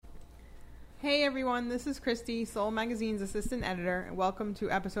Hey everyone, this is Christy, Soul Magazine's assistant editor, and welcome to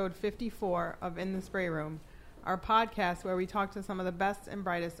episode 54 of In the Spray Room, our podcast where we talk to some of the best and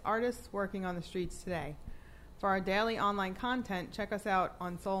brightest artists working on the streets today. For our daily online content, check us out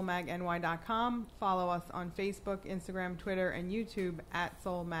on soulmagny.com, follow us on Facebook, Instagram, Twitter, and YouTube at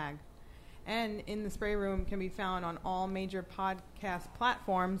soulmag. And In the Spray Room can be found on all major podcast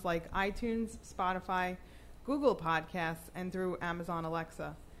platforms like iTunes, Spotify, Google Podcasts, and through Amazon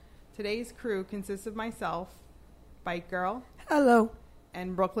Alexa. Today's crew consists of myself, Bike Girl. Hello.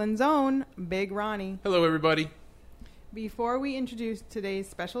 And Brooklyn's own Big Ronnie. Hello, everybody. Before we introduce today's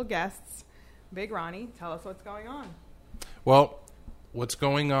special guests, Big Ronnie, tell us what's going on. Well, what's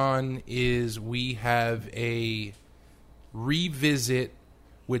going on is we have a revisit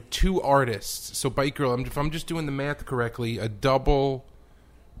with two artists. So, Bike Girl, if I'm just doing the math correctly, a double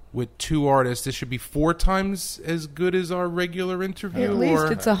with two artists, this should be 4 times as good as our regular interview. At least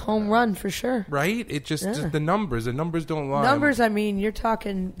it's a home run for sure. Right? It just the numbers don't lie. Numbers, I mean, you're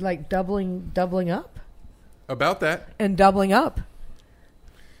talking like doubling up. About that. And doubling up.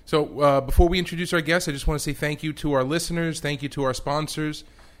 So before we introduce our guests, I just want to say thank you to our listeners. Thank you to our sponsors.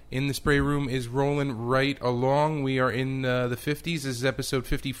 In the Spray Room is rolling right along. We are in the 50s. This is episode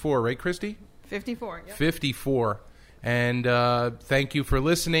 54, right, Christy? 54, yep. 54. And thank you for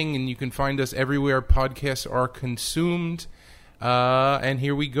listening. And you can find us everywhere podcasts are consumed. And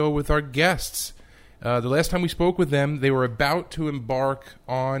here we go with our guests. The last time we spoke with them, they were about to embark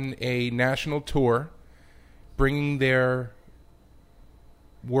on a national tour, bringing their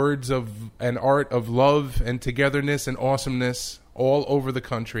words of and art of love and togetherness and awesomeness all over the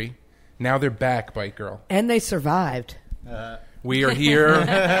country. Now they're back, Bike Girl. And they survived. We are here.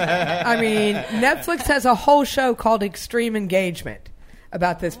 I mean, Netflix has a whole show called Extreme Engagement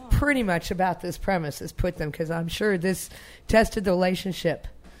about this, pretty much about this premise has put them, because I'm sure this tested the relationship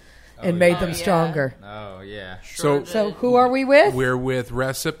and made them stronger. Oh, yeah. Sure So who are we with? We're with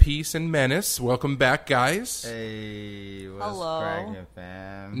Ressa, Peace, and Menace. Welcome back, guys. Hey, what's Hello. cracking,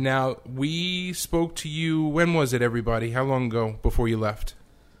 fam? Now, we spoke to you, when was it, everybody? How long ago before you left?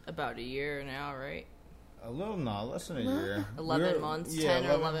 About a year now, right? A little, less than a year. 11 months, 10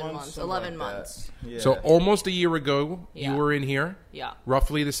 or 11 months. 11 months. Yeah. So almost a year ago, you Yeah. were in here, Yeah.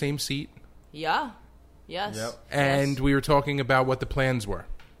 roughly the same seat, Yeah. Yes. Yep. and we were talking about what the plans were.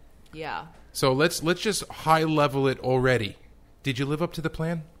 Yeah. So let's just high level it already. Did you live up to the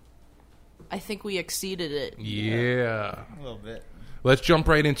plan? I think we exceeded it. Yeah. A little bit. Let's jump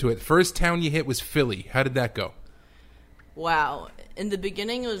right into it. First town you hit was Philly. How did that go? Wow. In the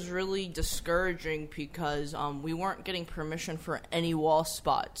beginning, it was really discouraging because we weren't getting permission for any wall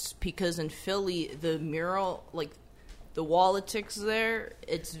spots. Because in Philly, the mural, like the politics there,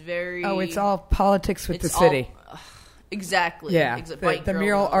 it's very... Oh, it's all politics with the it's city. Exactly. Yeah, the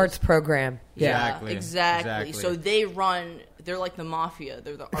mural arts program. Yeah, Exactly. So they run... They're like the mafia.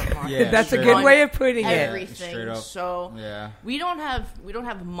 They're the art mafia. Yeah, that's a straight good up. way of putting Everything. Straight up. So Yeah. we don't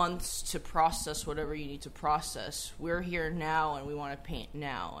have months to process whatever you need to process. We're here now and we want to paint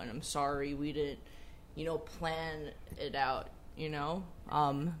now. And I'm sorry we didn't, plan it out,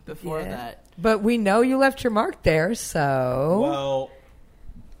 before that. But we know you left your mark there, so... Well,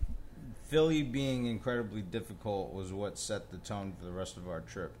 Philly being incredibly difficult was what set the tone for the rest of our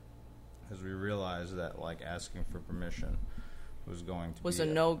trip. Because we realized that, asking for permission was going to Was be a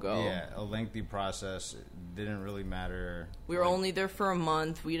no-go. Yeah, a lengthy process. It didn't really matter. We were only there for a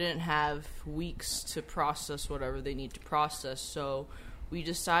month. We didn't have weeks to process whatever they need to process. So we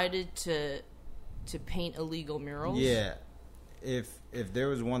decided to paint illegal murals. Yeah. If there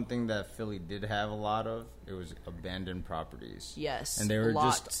was one thing that Philly did have a lot of, it was abandoned properties. Yes. And they were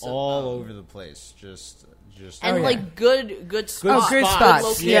lots just of all them. over the place. Just And Oh, good spots. good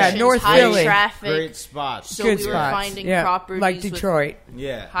spots. Good Yeah, locations, North high Philly. traffic. great spots. So Good we were spots. finding Yeah, properties like with Detroit.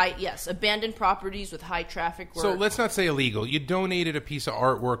 Yeah. abandoned properties with high traffic. So let's not say illegal. You donated a piece of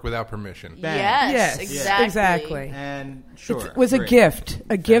artwork without permission. Bang. Yes, Yes, exactly. And sure. It was a great. gift to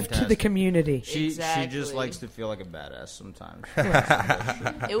the Fantastic. community. She Exactly. just likes to feel like a badass sometimes.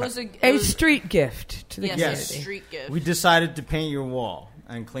 It was a A street gift to the yes, community. a street gift. We decided to paint your wall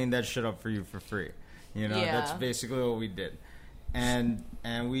and clean that shit up for you for free. Yeah. That's basically what we did. And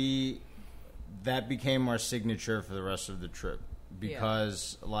we that became our signature for the rest of the trip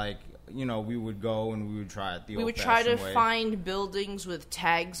because we would go and we would try it the we would try to old-fashioned way. find buildings with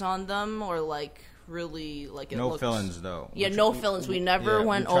tags on them or really it no looks, fillings though. Yeah, no fillings. We never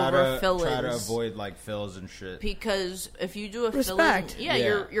went we try over to, fillings. Try to avoid fills and shit. Because if you do a Respect. filling,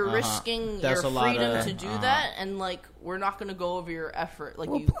 Yeah, you're risking That's your a lot freedom of- to do that, and we're not going to go over your effort.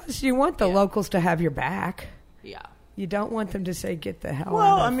 Plus, you want the locals to have your back. Yeah. You don't want them to say, "Get the hell out."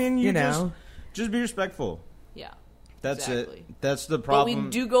 Well, of, I mean, you know. Just be respectful. Yeah. That's exactly. it. That's the But problem. we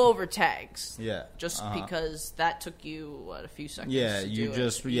do go over tags. Yeah. Just Uh-huh. because that took you, a few seconds Yeah, to you do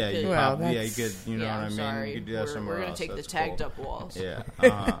just it. yeah, you could- Well, probably, that's- you could, you know yeah, what I I'm mean? sorry. You could do that somewhere We're else. gonna take That's the tagged cool. up walls.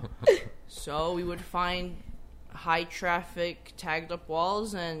 Yeah. So we would find high traffic tagged up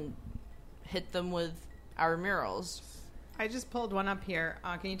walls and hit them with our murals. I just pulled one up here.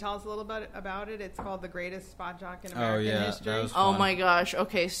 Can you tell us a little bit about it? It's called The Greatest Spot Jock in Oh, American yeah, History. that was Oh fun. my gosh.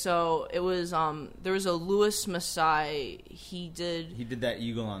 Okay, so it was there was a Louis Massai. He did that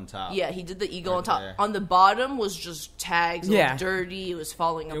eagle on top. Yeah, he did the eagle Right on top. there. On the bottom was just tags. It Yeah. looked dirty. It was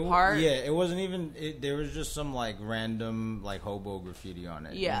falling It, apart. yeah, it wasn't even. There was just some like random like hobo graffiti on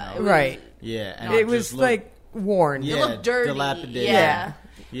it. Yeah, you it know? Right. Yeah, and It just was looked- like worn. Yeah. It looked dirty. dilapidated. Yeah.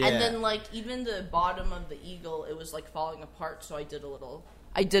 Yeah. And then like even the bottom of the eagle, it was like falling apart. So I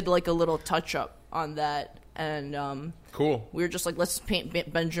did like a little touch up on that, and Cool. we were just like, let's paint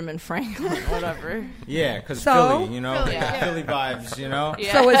Benjamin Franklin, whatever. Yeah, because So- Philly, you know, Philly, yeah. Philly vibes, you know.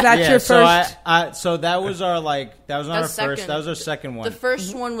 Yeah. So was that Yeah, your so first? so that was our That's first. second. That was our second one. The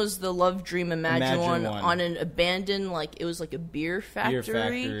first one was the Love Dream Imagine, Imagine one one. on an abandoned, like it was like a beer factory. Beer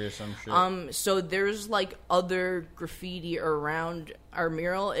factory or some shit. So there's like other graffiti around our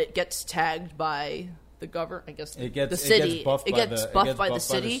mural. It gets tagged by the government, I guess. It gets- the it city. gets buffed It by gets the- it buffed gets by the buffed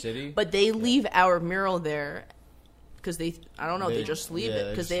by the city. city. But they leave our mural there because I don't know. They They- just leave yeah, it they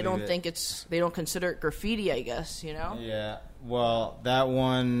because just they leave don't it. think they don't consider it graffiti. I guess you know. Yeah. Well, that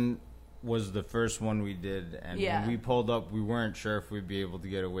one was the first one we did, and Yeah. when we pulled up, we weren't sure if we'd be able to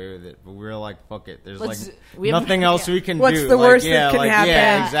get away with it, but we were like, "Fuck it." There's We have- nothing else yeah. we can What's do. the Like, worst yeah, that can like, happen?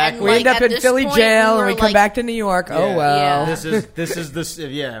 Yeah, exactly. We Like, end up at in this Philly point, jail we and we were come like- back to New York. Oh Yeah. well. Yeah. This is this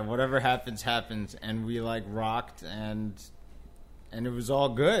yeah, whatever happens, and we like rocked, and it was all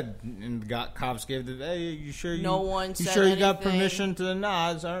good. And cops gave the hey, you sure you No one you said sure you got anything. permission to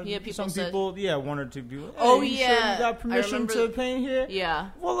nods? Yeah, people some said- people, yeah, one or two people. Hey, Oh, you sure yeah. you got I permission remember- to paint here?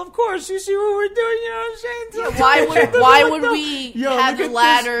 Yeah. Well, of course. You see what we're doing? You know what I'm saying? Why would we Yo, have look the at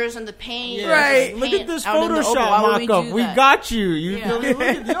ladders and the paint? Yeah. Right. Look at this out in the open? Why Photoshop would mock-up. do We that? got you. You Yeah. feel me? Look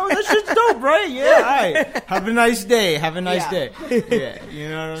at, yo, that shit's dope, right? Yeah, all right. Have a nice day. Have a nice Yeah. day. Yeah, you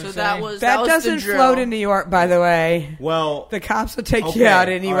know what I'm So saying? that was That was doesn't the drill. float in New York, by the way. Well, The cops will take okay, you out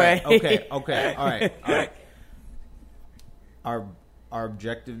anyway. all right, okay, all right. Our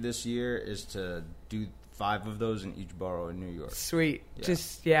objective this year is to do 5 of those in each borough in New York. Sweet. Yeah.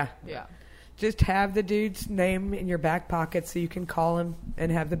 Just Yeah. Just have the dude's name in your back pocket so you can call him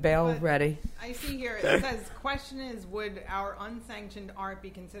and have the bail But- ready. I see here it says, question is, would our unsanctioned art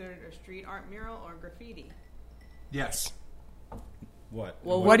be considered a street art mural or graffiti? Yes. What?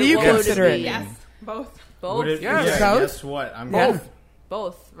 Well, What do you would it consider it? be? Yes, both. Both. Would it, Yes. yeah, Both? guess what? I'm Yeah. gonna-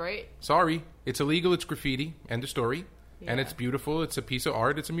 Both, right? Sorry. It's illegal. It's graffiti. End of story. And Yeah. it's beautiful. It's a piece of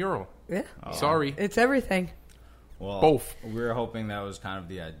art. It's a mural. Yeah. Sorry. It's everything. Well, Both. We were hoping that was kind of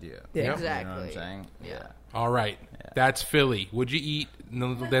the idea. Yeah. Yep. You know Exactly. what I'm saying? Yeah. All right. That's Philly. Would you eat?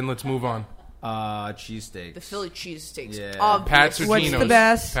 No, then let's move on. Cheesesteaks. The Philly cheesesteaks. Yeah. Pats or What's Geno's? the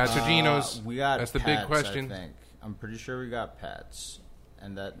best? Pats or Geno's? We got That's the Pats, big question. I think. I'm pretty sure we got Pats,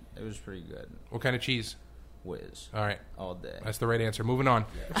 and that it was pretty good. What kind of cheese? Whiz All right. all day. That's the right answer. Moving on.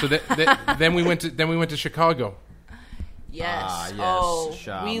 So then we went to Chicago. Yes. Yes. Oh,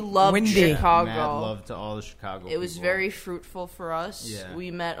 Shop. we loved Windy. Chicago. Mad love to all the Chicago. It was people. very fruitful for us. Yeah.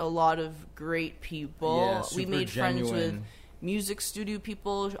 We met a lot of great people. Yeah, We super made friends with genuine. music studio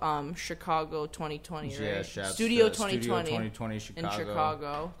people. Chicago 2020, Yeah, right? shouts Studio to 2020 Studio 2020 Chicago. in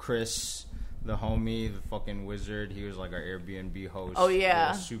Chicago. Chris, the homie, the fucking wizard. He was like our Airbnb host. Oh,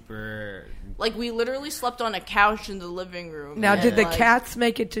 yeah. Super. Like we literally slept on a couch in the living room. Now, and, did the like, cats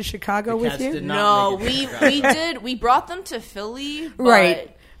make it to Chicago The with cats you? did No, not make it to we Chicago. did. We brought them to Philly, but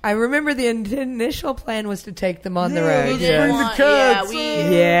Right. I remember the initial plan was to take them on the road. We didn't Yeah. want. cats, We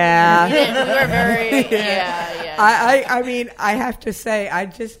Yeah. were very. Yeah. I mean, I have to say, I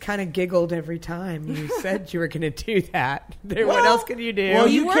just kind of giggled every time you said you were going to do that. What else could you do? Well,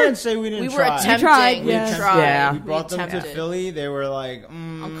 you were- can't say we didn't We try. were attempting. tried, We yes. tried. Yeah. We brought them to attempted. Philly. They were like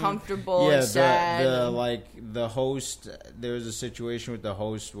Uncomfortable Yeah, and sad. the host. There was a situation with the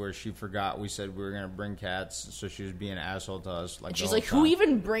host where she forgot we said we were gonna bring cats, so she was being an asshole to us. Like And the she's whole like, time. "Who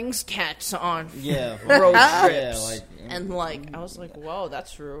even brings cats on Yeah, road yeah, trips?" like And like, I was like, "Whoa,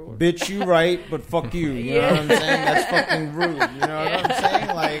 that's rude." bitch, you right, but fuck you. You know what I'm saying? That's fucking rude. You know what I'm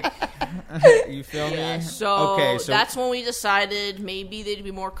saying? Like, you feel me? So, Okay, so that's when we decided maybe they'd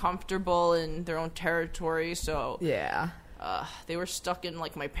be more comfortable in their own territory. So Yeah. they were stuck in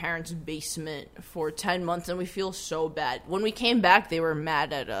like my parents' basement for 10 months, and we feel so bad. When we came back, they were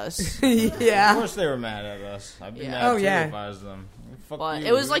mad at us. of Yeah. course they were mad at us. I'd be Yeah. mad Oh, too yeah. if I was them. Fuck But you.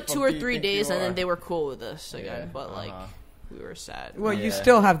 it was Who like the 2 fuck or do you 3 think days, you and are? then they were cool with us again. Yeah, But like, we were sad. Well, you Yeah.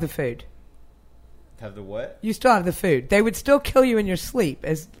 still have the food. Have the what? You still have the food. They would still kill you in your sleep,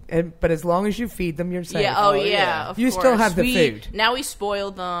 but as long as you feed them, you're safe. Yeah. Oh, Oh, yeah. yeah. Of You course. still have the We- food. Now we spoil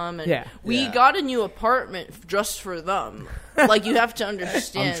them, and Yeah. we Yeah. got a new apartment just for them. Like, you have to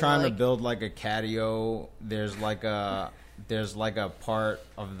understand. I'm trying like, to build like a catio. There's like a part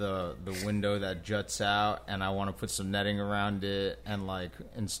of the window that juts out, and I want to put some netting around it and like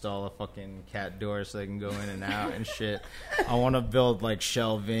install a fucking cat door so they can go in and out and shit. I want to build like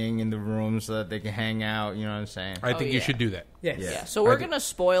shelving in the room so that they can hang out. You know what I'm saying? I think you yeah. should do that. Yes. Yeah. Yeah, so we're gonna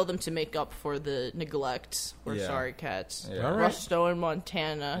spoil them to make up for the neglect. We're Yeah. sorry, cats. Yeah. All right. Rusto in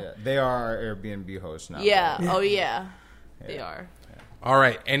Montana. Yeah, they are our Airbnb hosts now. Yeah. Oh yeah. They are. All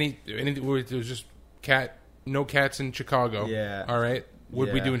right. Any there was just no cats in Chicago. Yeah. All right.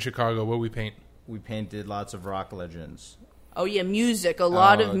 What'd we Yeah. do in Chicago? What we paint? We painted lots of rock legends. Oh yeah, music. A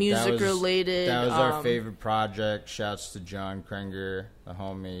lot Oh, of that music was- related. That was our favorite project. Shouts to John Krenger, the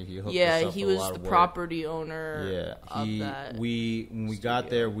homie. He hooked us Yeah, up he with a was lot the of work. property owner. Yeah, Of that. when we got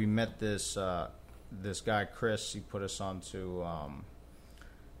there, we met this this guy Chris. He put us onto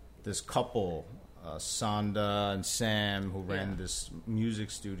this couple, Sonda and Sam, who ran this music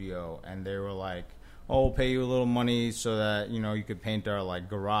studio, and they were like, "Oh, we'll pay you a little money so that you could paint our like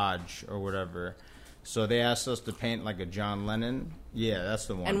garage or whatever." So they asked us to paint like a John Lennon. Yeah, that's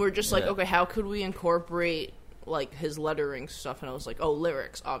the one. And we're just like, Yeah. okay, how could we incorporate like his lettering stuff? And I was like, oh,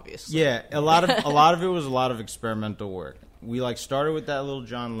 lyrics, obviously. Yeah, a lot of it was a lot of experimental work. We like started with that little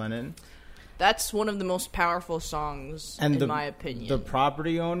John Lennon. That's one of the most powerful songs, And in my opinion. The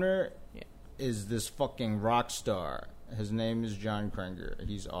property owner Yeah. is this fucking rock star. His name is John Krenger.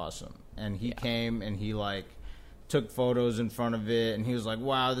 He's awesome. And he came and he like took photos in front of it, and he was like,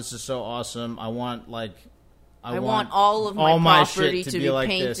 "Wow, this is so awesome! I want I want all of my property shit to be be like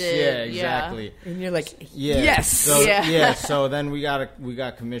painted." this." Yeah, exactly. And you're like, Yeah. yes. So, Yeah. So then we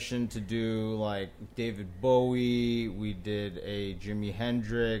got commissioned to do like David Bowie. We did a Jimi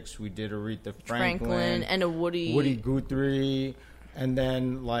Hendrix. We did Aretha Franklin and a Woody Guthrie. And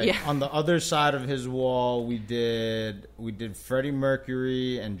then, like Yeah. on the other side of his wall, we did Freddie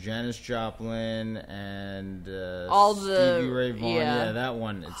Mercury and Janis Joplin and All the- Stevie Ray Vaughan. yeah. Yeah, that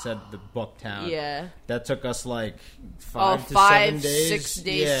one. It said the Bucktown. Yeah. That took us like Oh, 5 to 7 days. 6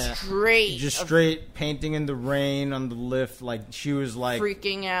 days Yeah. straight. Just of straight painting in the rain on the lift. Like she was like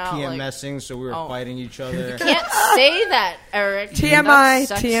freaking out. like, PMSing, so we were Oh. fighting each other. can't say that, Eric. TMI,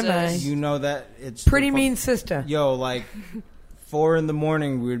 That's TMI. sexist. You know that it's Pretty the fu- mean sister. Yo, like 4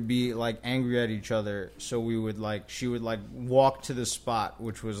 a.m, we would be like angry at each other. So we would like, she would like walk to the spot,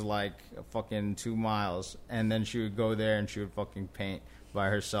 which was like a fucking 2 miles, and then she would go there and she would fucking paint by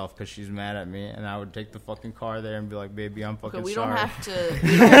herself because she's mad at me, and I would take the fucking car there and be like, "Baby, I'm fucking Okay, we sorry." don't have to.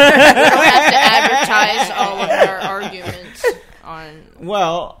 We don't have to advertise all of our arguments on.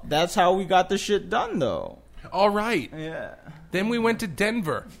 Well, that's how we got the shit done, though. All right. Yeah. Then we went to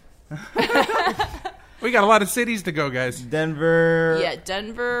Denver. We got a lot of cities to go, guys. Denver. Yeah,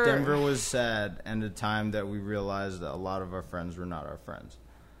 Denver. Denver was sad, and the time that we realized that a lot of our friends were not our friends.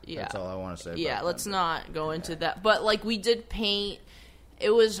 Yeah. That's all I want to say. Yeah, about let's Denver. not go into that. But like we did paint. It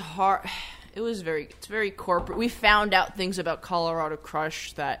was hard. It's very corporate. We found out things about Colorado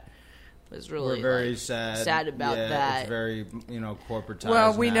Crush that was really We're very like, sad about yeah, that. It's very corporatized.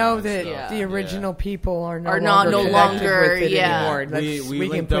 Well, we now know and that stuff. the original people are Are no no connected longer, with it yeah. anymore. We We can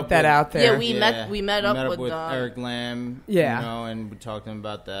linked put up that with- out there. Yeah, we met up with Eric Lamb. Yeah. and we talked to him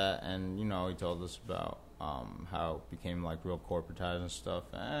about that, and he told us about how it became like real corporatized and stuff.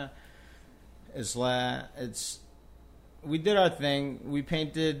 We did our thing. We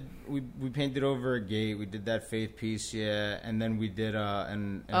painted over a gate. We did that faith piece, yeah, and then we did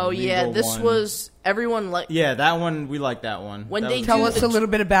an Oh yeah, illegal this one. was everyone like. Yeah, that one, we like that one. When That they was Tell do us the a little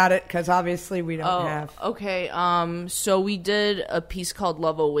bit about it, because obviously we don't have. Okay. So we did a piece called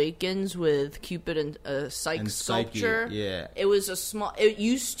Love Awakens with Cupid and Psyche And Psyche, sculpture. yeah. It was it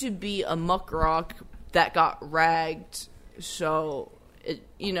used to be a muck rock that got ragged. So it,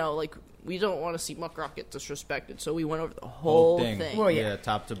 like we don't want to see muck rock get disrespected. So we went over the whole thing. Well, yeah,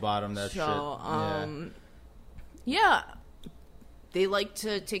 top to bottom, that So, shit. yeah, they like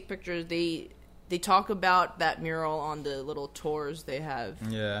to take pictures. They talk about that mural on the little tours they have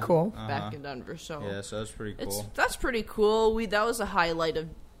Yeah. Cool. back in Denver. So Yeah, so that's pretty cool. that's pretty cool. That was a highlight of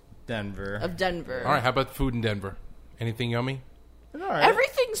Denver. Denver. All right, how about food in Denver? Anything yummy? All right.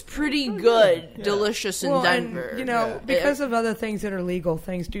 Everything's pretty good, delicious in Well, Denver. and, you know, Yeah. because of other things that are legal,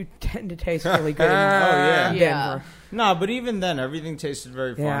 things do tend to taste really good yeah. in Yeah. Denver. No, but even then, everything tasted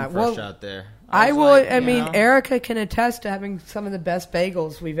very fun Yeah, and fresh well, out there. I was will. like, I you mean, know, Erica can attest to having some of the best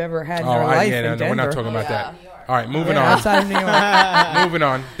bagels we've ever had in our Oh, life yeah, in no, Denver. we're not talking about that. All right, moving Yeah, on. outside of New York. Moving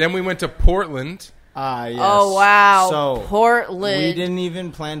on. Then we went to Portland. yes. Oh wow, So Portland. we didn't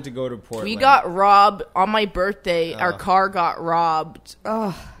even plan to go to Portland. We got robbed on my birthday. Our car got robbed.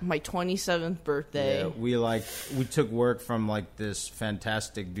 Oh, My 27th birthday. Yeah, we took work from like this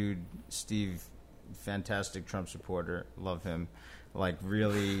fantastic dude, Steve, fantastic Trump supporter. Love him. Like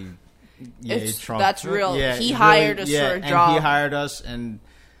really, Trump. That's real. Yeah, He really- hired us yeah, for a and job. he hired us, and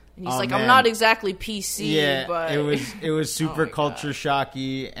And he's oh, like, man. I'm not exactly PC, Yeah, but it was super my culture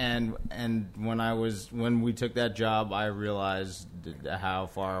shocky, and when we took that job, I realized how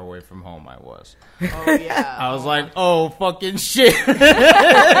far away from home I was. oh yeah. I was like, oh fucking shit.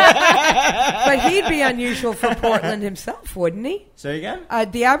 but he'd be unusual for Portland himself, wouldn't he? Say again.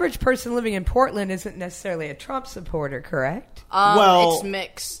 The average person living in Portland isn't necessarily a Trump supporter, correct? Well, it's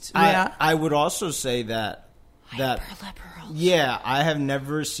mixed. Yeah. I would also say that Liberal. yeah, I have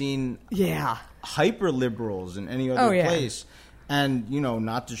never seen Yeah. hyper liberals in any other Oh, yeah. place. And,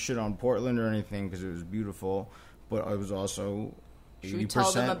 not to shit on Portland or anything because it was beautiful, but I was also Should we tell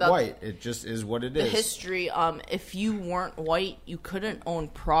them 80% about white. It just is what it The is. history, if you weren't white, you couldn't own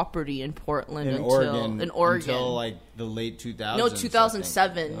property in Portland in until Oregon until like the late 2000s. No, I think.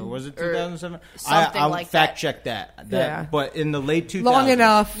 2007, Or was it or 2007? something I'll like fact that. check that. Yeah. But in the late 2000s. Long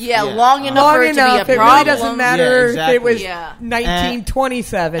enough. Yeah, Yeah. long enough Long for it enough. to be a It problem. really doesn't matter Yeah, exactly. if it was Yeah.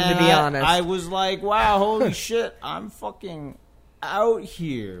 1927, to And be honest. I was like, wow, holy shit, I'm fucking out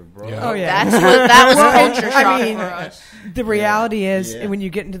here, bro. Yeah. Oh, yeah. That was Well, culture I shock mean, for us. The reality is, Yeah. when you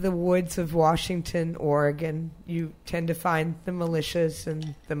get into the woods of Washington, Oregon, you tend to find the militias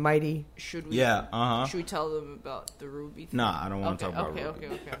and the mighty. Should we? Yeah, uh-huh. Should we tell them about the Ruby thing? Nah, I don't want to Okay, talk about okay,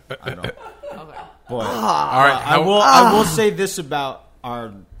 Ruby. okay. I don't. Okay. But All right. I will say this about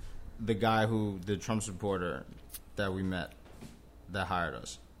the guy the Trump supporter that we met that hired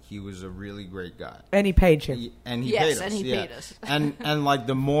us. He was a really great guy. And he paid you. He paid Yes, us. and he yeah. paid us. and like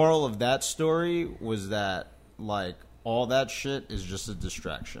the moral of that story was that like all that shit is just a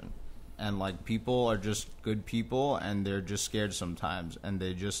distraction. And like people are just good people and they're just scared sometimes and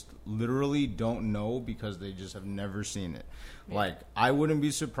they just literally don't know because they just have never seen it. Yeah. Like I wouldn't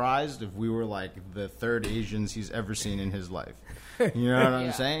be surprised if we were like the third Asians he's ever seen in his life. You know what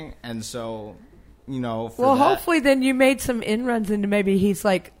I'm saying? And so for Well, that, hopefully then you made some inruns into maybe he's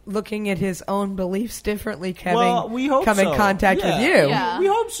like looking at his own beliefs differently, we hope come so. in contact Yeah. with you. Yeah. We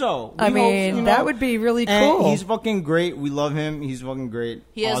hope so. I We mean, hope, that would be really And cool. he's fucking great. We love him. He's fucking great.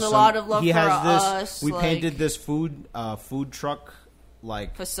 He has a Awesome. lot of love he for has this, us, We like- painted this food truck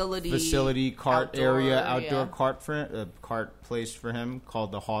like Facility, cart outdoor, area, outdoor yeah. cart place for him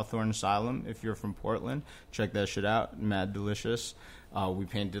called the Hawthorne Asylum. If you're from Portland, check that shit out. Mad delicious. We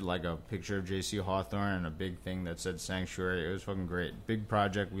painted like a picture of J.C. Hawthorne and a big thing that said sanctuary. It was fucking great. Big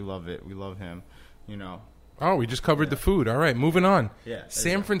project. We love it. We love him. Oh, we just covered the food. All right, moving on. Yeah.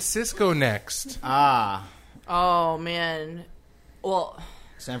 San Francisco next. Oh man. Well,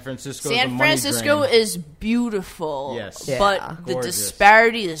 San Francisco. San Francisco is beautiful. Yes. Yeah. But the Gorgeous.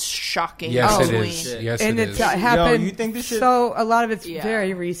 disparity is shocking. Yes, it between- is. Yes, and it it's is. happened. Yo, you think this shit- so a lot of it's Yeah.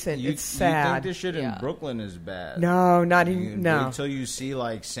 very recent. It's You sad. think this shit in Yeah. Brooklyn is bad? No, not You even. No. Wait till you see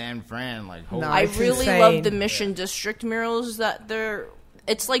like San Fran. Like holy No, I It's really insane. love the Mission District murals that they're.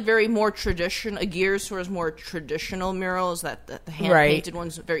 It's like very more traditional, geared towards more traditional murals. That the hand painted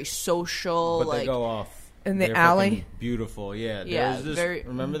ones are very social. but like they go off. In the They're alley? fucking beautiful. Yeah. Yeah, There's this. very-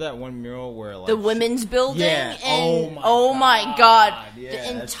 Remember that one mural where like the women's building. Yeah. And Oh my god, Yeah, the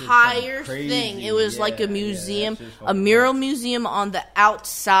that's just entire fucking crazy. thing. It was like Yeah, a museum, that's just a fucking mural nuts. museum on the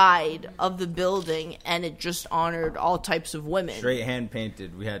outside of the building, and it just honored all types of women. straight hand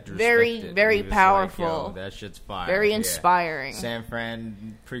painted. We had to Very, respect it. very We was powerful. Like, yo, that shit's fire. Very Yeah. inspiring. San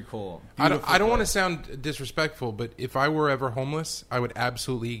Fran, pretty cool. I don't want to Beautiful sound disrespectful, but if I were ever homeless, I would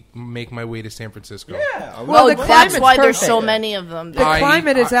absolutely make my way to San Francisco. place. Yeah. Well, the That's climate's why there's so perfect. many of them. The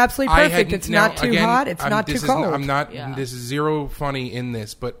climate is absolutely perfect. hadn't- It's not too hot, it's not too cold. I'm not. Yeah. This is zero funny in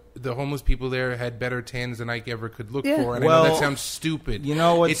this, but the homeless people there had better tans than I ever could look Yeah. for, and I Well, know that sounds stupid. you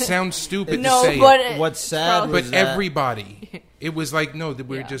know what's- it sounds stupid No, to say but it. it- What's sad probably- was But that- everybody, it was like no, that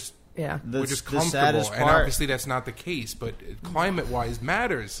we're Yeah. just Yeah. We're just the comfortable, saddest and part, obviously that's not the case. But climate-wise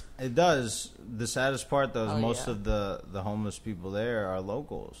matters. it does. The saddest part, though, is Oh, most yeah. of the homeless people there are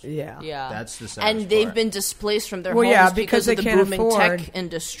locals. Yeah. Yeah, That's the saddest and they've part. been displaced from their Well, homes yeah, because because of the they can't booming afford- tech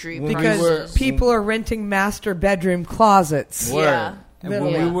industry. When we Because were- people are renting master bedroom closets. Word. Yeah. And Yeah.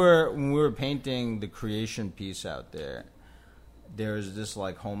 when we were painting the creation piece out there, there was this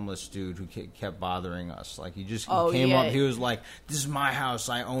like homeless dude who kept bothering us. Like he came yeah. up. He was like, "This is my house.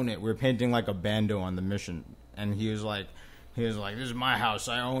 I own it." We were painting like a bando on the mission, and he was like, "This is my house.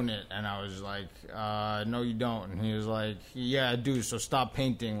 I own it." And I was like, "No, you don't." And he was like, "Yeah, I do. So stop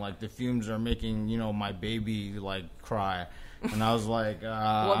painting. Like the fumes are making my baby like cry." And I was like,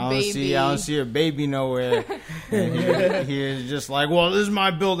 I don't see a baby nowhere. And he was just like, well, this is my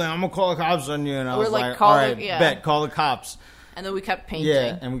building. I'm going to call the cops on you. And I We're was like, like, call all the- right, yeah. bet, call the cops. And then we kept painting.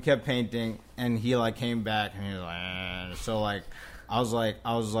 Yeah, and we kept painting. And he like came back and he was like, so like, I was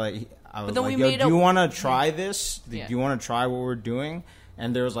like, then we yo, made do you a- want to try this? Yeah. Do you want to try what we're doing?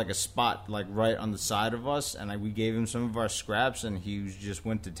 And there was like a spot like right on the side of us, and we gave him some of our scraps, and he just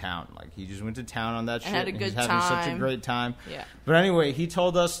went to town. Like he just went to town on that shit. And had a he's good having such a time. great time. Yeah. But anyway, he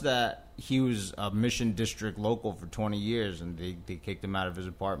told us that he was a Mission District local for 20 years, and they kicked him out of his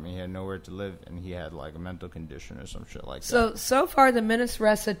apartment. He had nowhere to live, and he had like a mental condition or some shit like that. So far, the Menace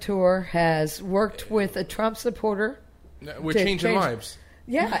Tour has worked with a Trump supporter. We're To changing change- lives.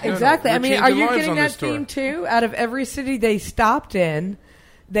 Yeah, No, exactly. we're I mean, are changing you lives getting on that this tour. theme too? Out of every city they stopped in,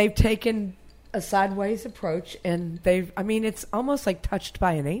 they've taken a sideways approach, and it's almost like touched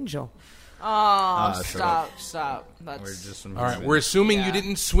by an angel. Oh, shut stop. We're That's just All right, we're assuming you Yeah.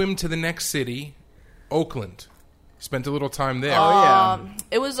 didn't swim to the next city, Oakland. Spent a little time there. yeah.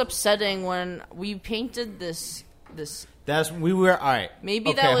 It was upsetting when we painted this. We were all right. Maybe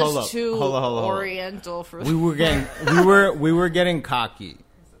Okay, that hold was up. too Hold up. oriental for. We were getting cocky.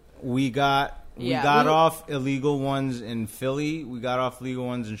 We got off illegal ones in Philly. We got off illegal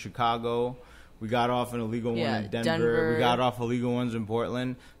ones in Chicago. We got off an illegal one in Denver. We got off illegal ones in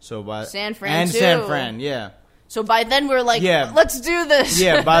Portland. So by San Fran, and too. San Fran, yeah. So by then we're like, Yeah. let's do this.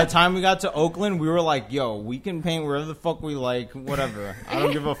 Yeah, by the time we got to Oakland, we were like, yo, we can paint wherever the fuck we like, whatever. I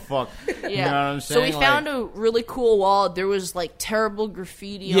don't give a fuck. Yeah. You know what I'm saying? So we found a really cool wall. There was like terrible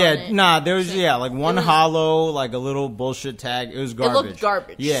graffiti on Yeah, it. nah, there was, like one It was- hollow, like a little bullshit tag. It was garbage. looked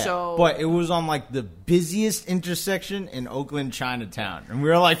garbage, Yeah, so- but it was on like the busiest intersection in Oakland, Chinatown. And we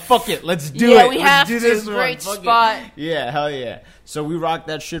were like, fuck it, let's do Yeah, it. we Let's have do to. this one. Great Fuck it. spot. Yeah, hell yeah. So we rocked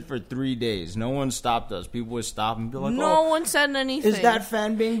that shit for 3 days. No one stopped us. People would stop and be like, No one said anything. is that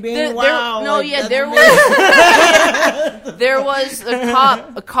Fan Bing Bing? There- Wow. no, like, yeah, that's there amazing. was there was a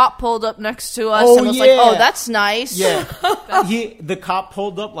cop. A cop pulled up next to us Oh, and was yeah. like, "Oh, that's nice." Yeah, the cop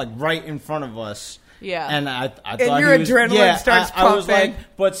pulled up like right in front of us. Yeah. and I thought your he was, adrenaline starts I was pumping. like,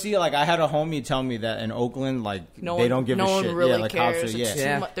 but see, like I had a homie tell me that in Oakland, like No they one, don't give no a one shit. really yeah, like cares. cops are, It's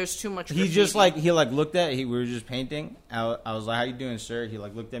yeah. there's too much. He just graffiti. he looked at we were just painting. I was like, "How you doing, sir?" He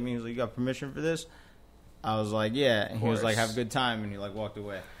like looked at me. He was like, "You got permission for this?" I was like, "Yeah." And he was like, "Have a good time," and he like walked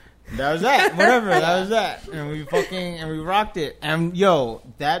away. That was that. Whatever. That was that. And we rocked it. And yo,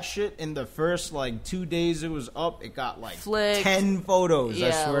 that shit in the first like 2 days it was up, it got like Flicked. 10 photos. I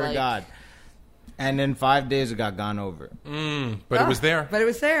Yeah, swear to like- God. And then 5 days it got gone over. But it was there. But it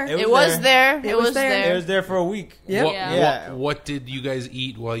was there. It it was there. It was there. It was there for a week. Yep. What, Yeah. what did you guys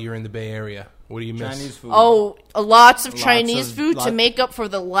eat while you're in the Bay Area? What do you miss? Chinese food. Oh, lots of Lots Chinese of- food to lot- make up for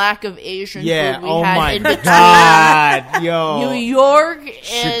the lack of Asian Yeah. food we Oh had my in between God. Yo. New York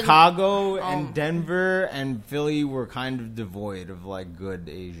and Chicago and Denver and Philly were kind of devoid of like good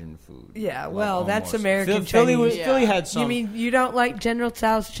Asian food. Yeah, Like, well, that's almost. American Philly Chinese. Yeah. Philly had some. You mean you don't like General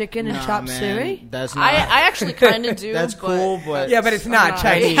Tso's chicken and Nah, chop man, suey? That's not. I actually kind of do. that's but cool, but Yeah, but it's not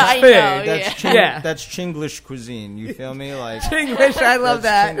Chinese I food. know, that's yeah. That's Chinglish cuisine. You feel me? Like English, I love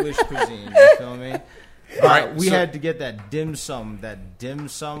that. that's Chinglish cuisine. You feel me? All right, right, we so- had to get that dim sum. Oh, on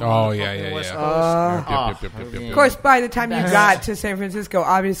the yeah, fucking yeah, West yeah. Coast. Yep, Oh, yep, yep. Of course, by the time you Best. got to San Francisco,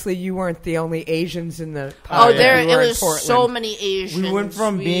 obviously you weren't the only Asians in the Oh, pod. there You it were in was Portland. so many Asians. We went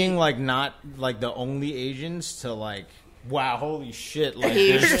from being like not like the only Asians to like, wow, holy shit! Like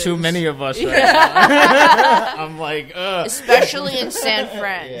there's Asians. too many of us right now. I'm like, especially in San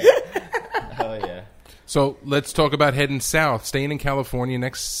Fran. hell yeah. So let's talk about heading south. Staying in California.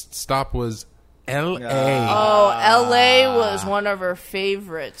 Next stop was L.A. Oh, L.A. was one of our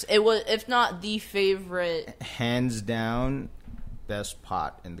favorites. It was, if not the favorite. Hands down, best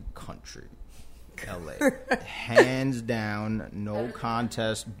pot in the country. LA. Hands down, no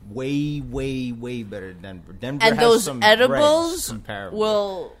contest. Way, way, way better than Denver. Denver And has those some edibles breads comparable.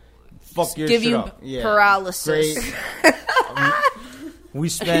 will fuck your give shit you up. Yeah. paralysis. Great. We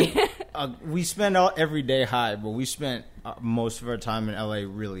spent every day high, but we spent most of our time in LA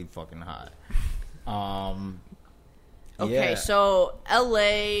really fucking high. Okay, yeah. so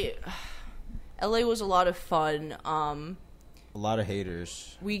LA was a lot of fun. A lot of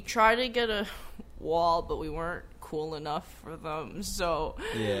haters. We tried to get a wall, but we weren't cool enough for them. So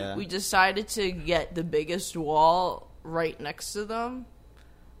Yeah. we decided to get the biggest wall right next to them.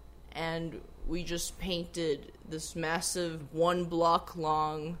 And we just painted this massive 1 block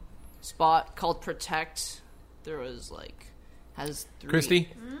long spot called Protect. There was has 3 Christy,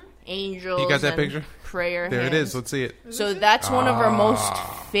 angels. you got that and picture? Prayer There it hands. is. Let's see it. So that's one of our most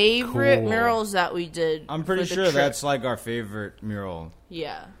favorite cool. murals that we did. I'm pretty for the sure trip. that's like our favorite mural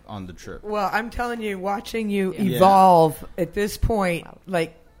Yeah. on the trip. Well, I'm telling you, watching you Yeah. evolve at this point,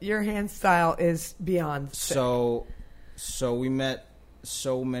 like your hand style is beyond sick. So we met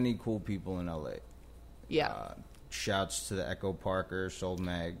so many cool people in LA. Yeah. Shouts to the Echo Parker, Soul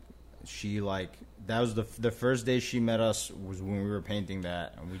Mag. She that was the first day she met us was when we were painting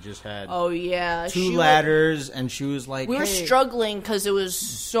that, and we just had Oh yeah. 2 ladders, and she was like, We were "Hey." struggling because it was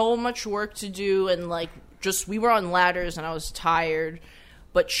so much work to do, and we were on ladders, and I was tired.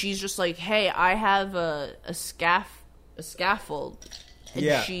 But she's just like, "Hey, I have a scaffold." And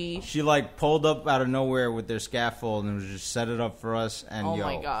Yeah, she pulled up out of nowhere with their scaffold and was just set it up for us. And oh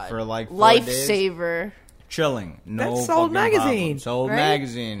my god, for 4 days, lifesaver. chilling. No That's Soul fucking Magazine, problem. Soul right?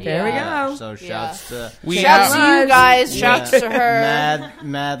 Magazine. There we Yeah. go. So shouts to Shouts to you guys. Yeah. Shouts to her.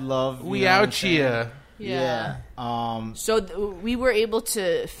 mad love. We you know what I'm out saying? here. Yeah. So we were able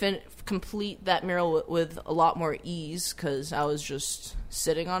to complete that mural with a lot more ease because I was just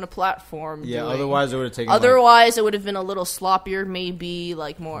sitting on a platform. Yeah. doing- Otherwise, it would have taken. Otherwise, it would have been a little sloppier, maybe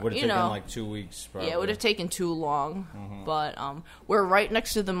more. would have You taken know, 2 weeks. Probably. yeah, it would have taken too long. But we're right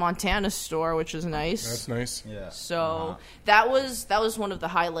next to the Montana store, which is nice. That's nice. Yeah. So that was one of the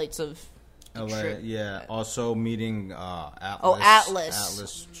highlights of the LA, trip. yeah. Also meeting Atlas. Oh, Atlas.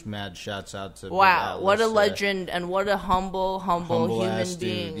 Atlas. Mad shouts out to Wow, Atlas, what a yeah. legend and what a humble human ass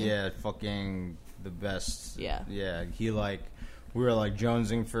being. dude. Yeah, fucking the best. Yeah. Yeah. We were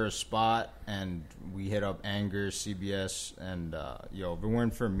jonesing for a spot, and we hit up Anger, CBS, and if it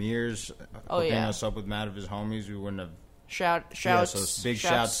weren't for Mears hooking yeah. us up with Matt of his homies, we wouldn't have. Shouts. Yeah, so big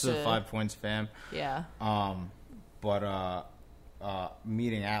shouts to the 5 Points fam. Yeah. But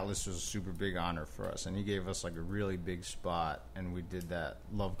meeting Atlas was a super big honor for us, and he gave us a really big spot, and we did that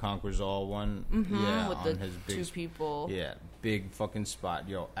Love Conquers All one. Yeah, with on the his big 2 people. Yeah, big fucking spot.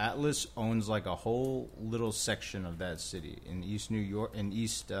 Yo, Atlas owns a whole little section of that city in East New York, in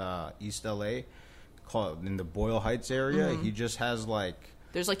East LA, called in the Boyle Heights area. He just has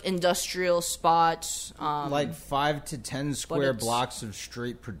There's industrial spots. 5 to 10 square it's- blocks of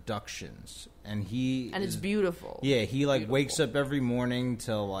straight productions, and it's beautiful. Yeah, he wakes up every morning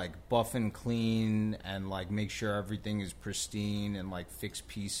to buff and clean and make sure everything is pristine and fix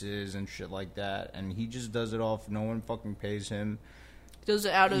pieces and shit like that. And he just does it all. No one fucking pays him. Does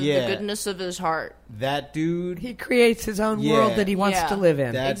it out of the Yeah. goodness of his heart. That dude, He creates his own Yeah. world that he wants Yeah. to live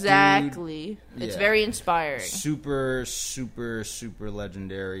in. That Exactly. It's yeah. very inspiring. super, super, super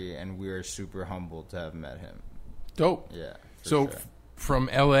legendary, and we are super humbled to have met him. Dope. Yeah. for So sure. from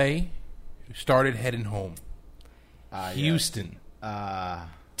LA, started heading home. Yes. Houston,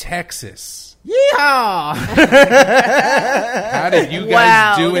 Texas. Yeah. How did you guys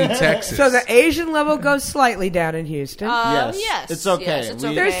Wow. do in Texas? So the Asian level goes slightly down in Houston. Yes. It's okay. Yes, it's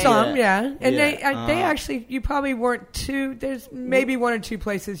okay. There's some, yeah, and Yeah. they actually, you probably weren't too. There's maybe 1 or 2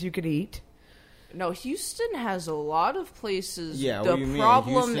 places you could eat. No, Houston has a lot of places. Yeah, the what do you mean?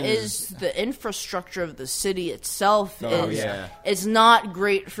 problem Houston is the infrastructure of the city itself yeah. is not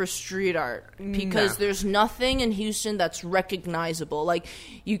great for street art because there's nothing in Houston that's recognizable.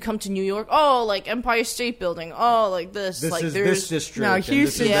 You come to New York, Empire State Building, this, This is there's this district. No, and this is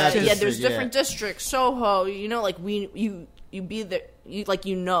Houston- yeah, that yeah. There's district, different districts, Soho. You be there,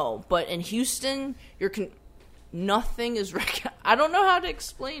 but in Houston, nothing is. I don't know how to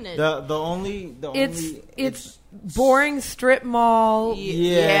explain it. The only It's boring strip mall.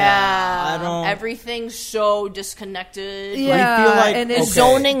 Yeah, I don't- Everything's so disconnected. Yeah, feel like- and The it's Okay.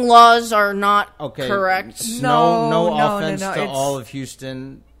 zoning laws are not okay. correct. No, offense no, to it's- all of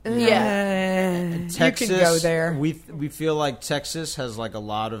Houston. Yeah. Texas, you can go there. We feel like Texas has a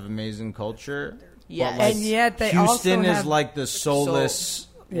lot of amazing culture. Yes. but, And yet they Houston also is have, the soulless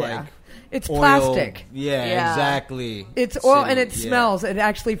yeah. It's oil. plastic. Yeah, Yeah. exactly. It's oil, City, and it yeah. smells. It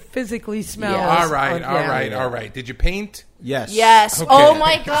actually physically smells. Yeah. all right, Yeah. all right. Did you paint? Yes. Yes. Okay. Oh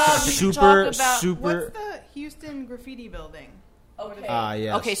my God. We Super, talk about super. What's the Houston graffiti building?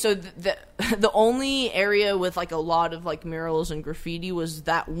 Yes. Okay, so the only area with like a lot of like murals and graffiti was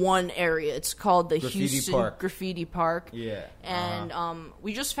that one area. It's called the Graffiti Houston Park. Graffiti Park. Yeah. And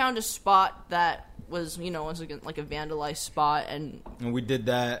we just found a spot that was, once again, like a vandalized spot, and we did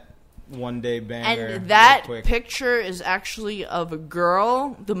that one day banger. And that real quick. picture is actually of a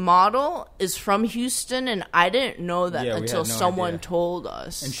girl. The model is from Houston, and I didn't know that Yeah, we until had no someone idea. told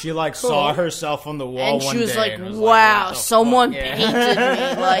us. And she like saw herself on the wall And one she was day like, and was "Wow, what the someone fuck?" Yeah.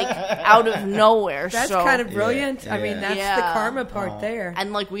 painted me like out of nowhere." That's so, kind of brilliant. Yeah, I mean, yeah. that's the Yeah. karma part there.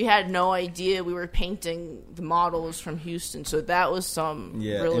 And like we had no idea we were painting the models from Houston, so that was some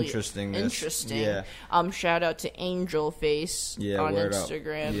Yeah, really interesting. interesting. Shout out to Angel Face on word up.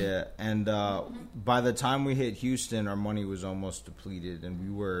 Instagram. Yeah, and by the time we hit Houston, our money was almost depleted, and we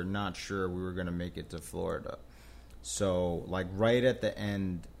were not sure we were going to make it to Florida. So, like right at the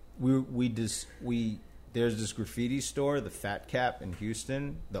end, there's this graffiti store, the Fat Cap in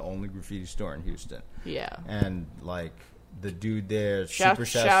Houston, the only graffiti store in Houston, Yeah. and like the dude there, Shout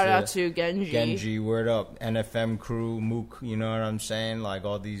Super out to Genji. Genji, word up, NFM crew, Mook, you know what I'm saying? Like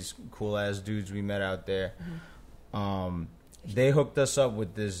all these cool ass dudes we met out there. They hooked us up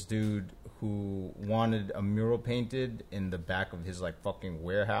with this dude who wanted a mural painted in the back of his like fucking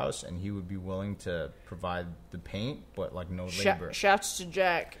warehouse, and he would be willing to provide the paint, but like no labor. Shouts to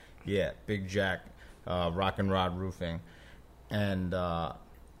Jack. Yeah, Big Jack, Rock and Rod Roofing, and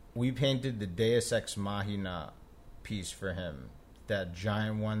we painted the Deus Ex Machina piece for him. That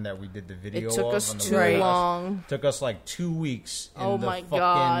giant one that we did the video It took of us on the too warehouse. long. Took us like 2 weeks in Oh the my fucking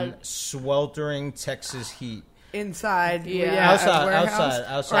God. sweltering Texas heat. Inside, Yeah. a warehouse.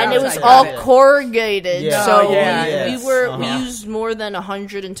 outside. And it was outside, all got it. corrugated, Yeah. so Oh, yeah, yes. we used more than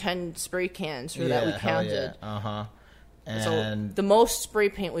 110 spray cans for that we counted. Yeah. So And the most spray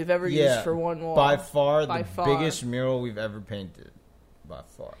paint we've ever used for one wall. by far By the far. biggest mural we've ever painted. By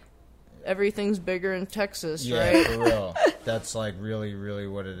far. Everything's bigger in Texas, Yeah, right? for real. That's like really, really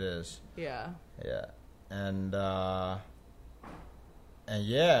what it is. Yeah. Yeah. And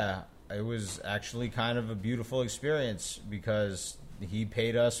yeah, it was actually kind of a beautiful experience because he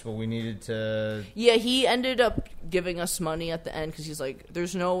paid us what we needed to. Yeah, he ended up giving us money at the end because he's like,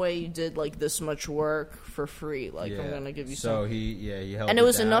 "There's no way you did like this much work for free. Like, I'm gonna give you so some." he held And it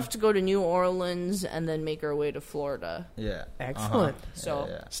was down. enough to go to New Orleans and then make our way to Florida. Yeah. Excellent. So-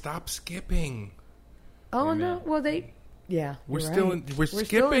 yeah. Stop skipping. Oh no! Well, yeah, We're you're still right. in. We're still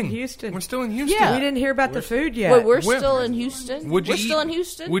skipping. in Houston. We're still in Houston. Yeah. We didn't hear about the food yet. Wait, we're Where- still in Houston. Would you We're still eat- in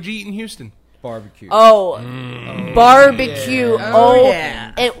Houston. Would you eat in Houston? Barbecue. Oh, barbecue! Yeah. Oh, Oh,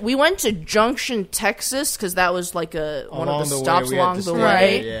 yeah. And we went to Junction, Texas, because that was like one of the way, stops we had along to the stay.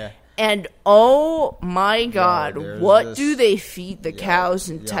 way. Yeah. And oh my God, there's what this- do they feed the Yeah, cows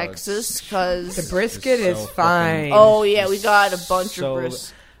in yo, Texas? it's- Because The brisket It's is so fine. fucking- oh yeah, we got a bunch So- of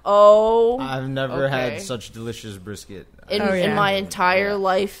brisket. Oh, I've never Okay. had such delicious brisket. in Oh, yeah. my entire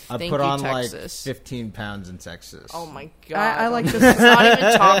life, I thank put you, on like Texas. 15 pounds in Texas. Oh my God, I like the Let's not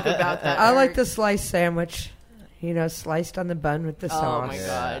even talk about that. I like Eric. the sliced sandwich. Sliced on the bun with the Oh sauce. my Yeah.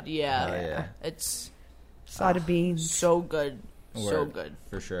 God, yeah. Oh, yeah. It's Side of beans. so good, so Word. good.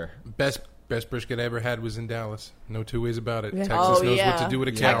 For sure. Best brisket I ever had was in Dallas. No two ways about it. Yeah. Texas Oh, knows yeah. what to do with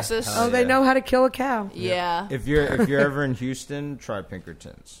a cow. Texas, Oh, they yeah. know how to kill a cow. yeah. If you're ever in Houston, try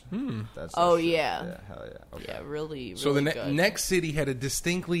Pinkertons. That's Oh, the shit. yeah. Yeah, hell yeah. Okay. Yeah, really, So the really good. next city had a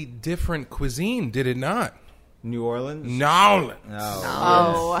distinctly different cuisine, did it not? New Orleans? New Oh.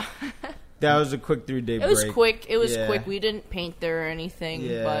 Oh, That was a quick 3-day break. it was quick. It was Yeah. quick. We didn't paint there or anything,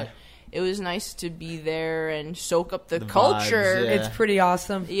 Yeah. but it was nice to be there and soak up the The culture. vibes, yeah. It's pretty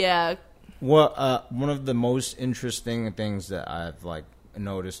awesome. Yeah. Well, one of the most interesting things that I've like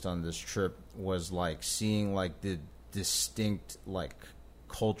noticed on this trip was like seeing like the distinct like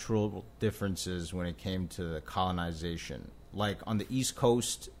cultural differences when it came to the colonization. Like on the East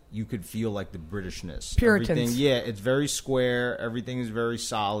Coast, you could feel like the Britishness. Puritans. Everything, yeah, it's very square. Everything is very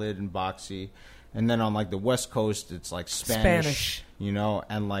solid and boxy. And then on like the West Coast, it's like Spanish. you know,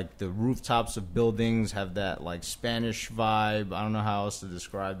 and like the rooftops of buildings have that like Spanish vibe. I don't know how else to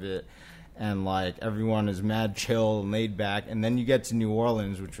describe it. And like everyone is mad chill and laid back. And then you get to New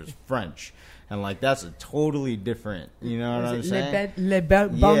Orleans, which was French. And like that's a totally different, you know what I'm Is it saying?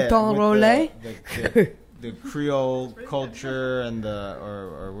 bon temps with roulé? the Creole culture and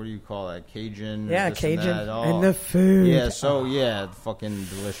or what do you call that? Cajun. Yeah, this Cajun. And, that, all. And the food. Yeah, so yeah, fucking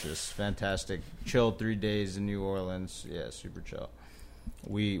delicious, fantastic. Chill 3 days in New Orleans. Yeah, super chill.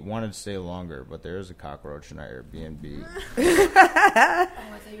 We wanted to stay longer, but there is a cockroach in our Airbnb.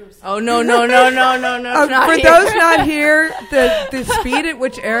 Oh no! For those not here, the speed at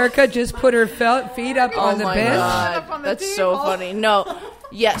which Erica just put her feet up on the bench. Up on the That's so table. funny. No,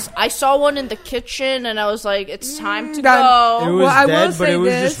 yes, I saw one in the kitchen, and I was like, "It's time to It go." was I will dead, but say it was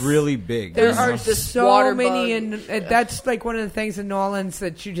this. just really big. There you know? are this so water many, bug. and that's like one of the things in New Orleans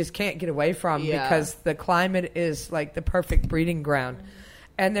that you just can't get away from Yeah. because the climate is like the perfect breeding ground.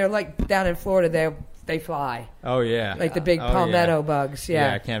 And they're like down in Florida, they fly Oh yeah, like the big Oh, palmetto yeah. bugs. Yeah,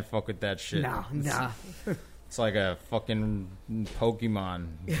 I Yeah, can't fuck with that shit. no. It's like a fucking Pokemon.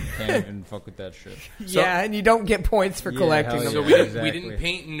 You can't even fuck with that shit. Yeah, and you don't get points for Yeah, collecting hell them. So yeah. we Exactly. didn't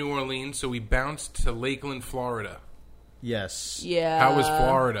paint in New Orleans, so we bounced to Lakeland, Florida. Yes. Yeah. How was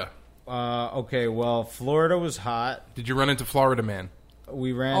Florida? Okay. Well, Florida was hot. Did you run into Florida Man?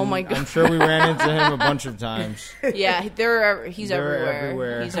 We ran. Oh my God. I'm sure we ran into him a bunch of times. Yeah, he's They're everywhere.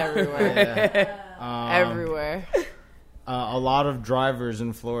 everywhere. He's everywhere. Yeah. Everywhere. A lot of drivers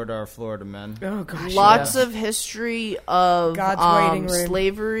in Florida are Florida men. Oh gosh, Lots yeah. of history of God's waiting room.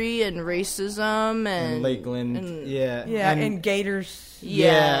 slavery and racism and In Lakeland, and- yeah, Yeah, and gators.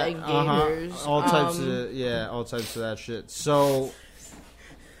 Yeah, and gators. all types of all types of that shit. So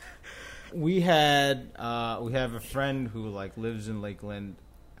we have a friend who like lives in Lakeland,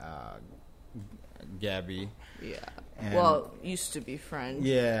 Gabby. Yeah. And- Well, used to be friends.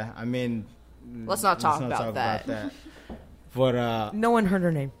 Yeah, I mean, Let's not talk about that. But No one heard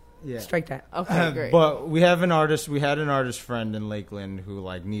her name. yeah. Strike that. Okay, great. But we had an artist friend in Lakeland who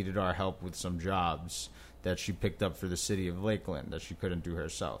like needed our help with some jobs that she picked up for the city of Lakeland that she couldn't do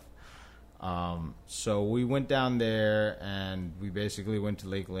herself. So we went down there and we basically went to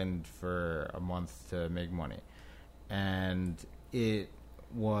Lakeland for a month to make money. And it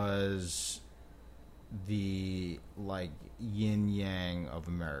was the like yin yang of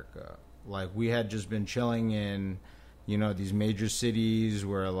America. Like we had just been chilling in, these major cities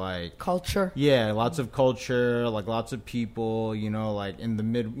where like Culture. yeah, lots of culture, like lots of people, like in the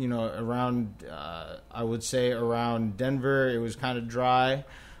mid, around, I would say around Denver, it was kind of dry.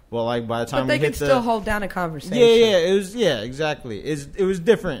 Well, like by the time But they we could hit still hold down a conversation. yeah, exactly. It was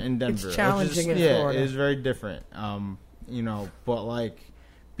different in Denver. It's challenging in yeah, Florida. it was very different. But like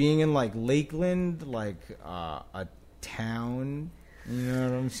being in like Lakeland, like a town, you know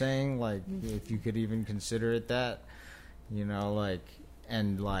what I'm saying? Like if you could even consider it that,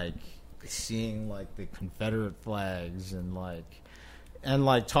 like seeing like the Confederate flags and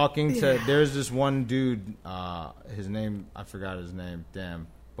talking to there's this one dude, his name, I forgot his name, damn.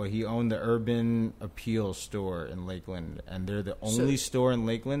 But he owned the Urban Appeal store in Lakeland, and they're the only store in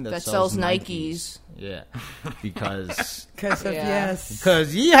Lakeland that sells Nikes. Nikes. Yeah, because Because of, Yeah. yes.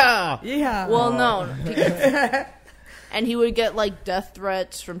 Yeah. Well, no. And he would get like death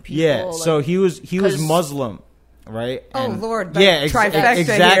threats from people. yeah. like, So he was 'cause- Muslim, right? Oh, And- Lord, the yeah, trifecta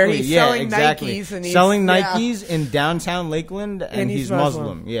exactly. here. He's yeah, selling exactly. Nikes and he's- selling yeah. Nikes in downtown Lakeland, and he's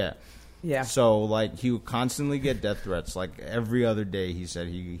Muslim. Yeah. Yeah. So like he would constantly get death threats. Like every other day, he said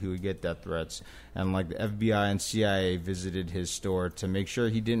he would get death threats, and like the FBI and CIA visited his store to make sure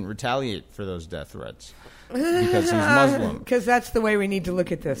he didn't retaliate for those death threats because he's Muslim. Because that's the way we need to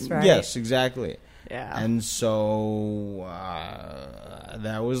look at this, right? Yes, exactly. Yeah. And so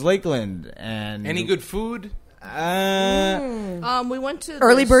that was Lakeland. And Any good food? we went to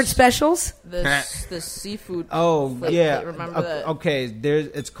Early this- bird specials? This seafood. Oh Like, yeah, remember that? Okay,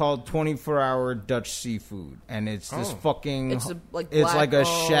 it's called 24-hour Dutch seafood, and it's this fucking. It's a, like, it's like a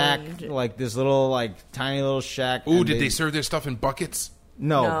black-owned- shack, like this little like tiny little shack. Ooh, and did they serve their stuff in buckets?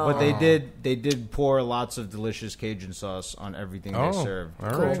 No, No. but they did pour lots of delicious Cajun sauce on everything Oh, they served, all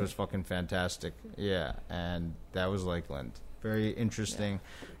which right. was fucking fantastic. Yeah, and that was Lakeland. Very interesting.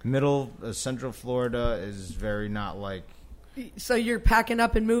 Central Florida is very not like. So you're packing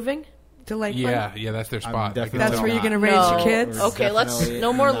up and moving to Lakeland? Yeah, that's their I'm spot. I can definitely That's tell. where you're not. going to raise No. your kids? Okay, let's Definitely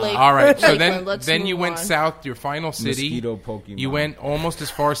no more not. lake. All right, so Lakeland, let's then you move went on. south, your final city. Mosquito Pokemon. You went almost as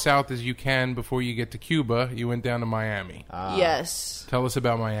far south as you can before you get to Cuba. You went down to Miami. Yes, Tell us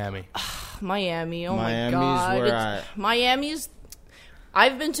about Miami. Miami. Oh Miami's my god, where Miami's.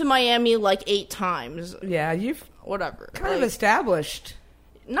 I've been to Miami like 8 times. Yeah, you've Whatever. kind of Like, established.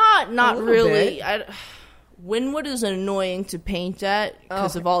 not little really. bit. Wynwood is annoying to paint at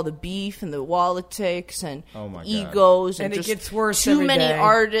because of all the beef and the politics and Oh my God. egos and And it just gets worse too every many day.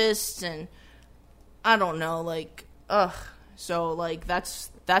 artists and I don't know, like ugh. So like that's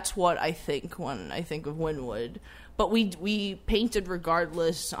what I think when I think of Wynwood. But we painted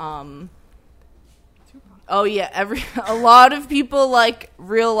regardless. Oh yeah, a lot of people like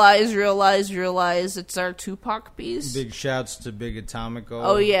realize it's our Tupac piece. Big shouts to Big Atomico.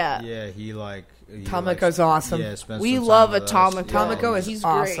 Oh, yeah. Yeah, he Atomico's awesome. Yeah, spent We some love time with us. Atomico. Atomico is He's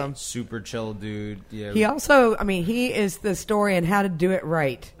awesome. Super chill dude. Yeah. He also, I mean, he is the story on how to do it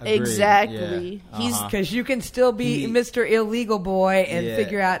right. Agreed. Exactly. Yeah. He's Because you can still be Mr. Illegal Boy and Yeah.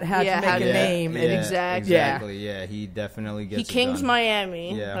 figure out how Yeah, to how make to- a name. Yeah, And Exactly. Yeah, he definitely gets he kings it done.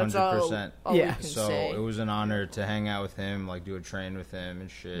 Miami. Yeah, That's 100%. all Yeah. we can So say. it was an honor to hang out with him, like do a train with him and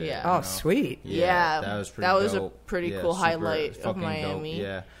shit. Yeah. you Oh, know? sweet. Yeah, that was pretty that was a dope. pretty Yeah, cool super highlight of fucking dope. Miami.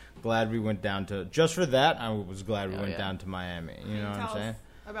 Yeah, glad we went down to just for that. I was glad we Oh, went yeah. down to Miami. You know what Tell I'm saying? us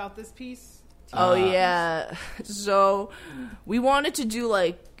about this piece. Oh yeah. So we wanted to do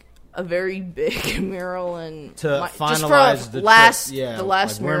like a very big mural and To just finalize for the last trip, yeah, the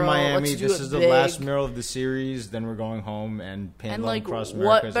last like we're in mural. Miami. Let's do This it is the big. last mural of the series. Then we're going home and paint And Love like, Across America.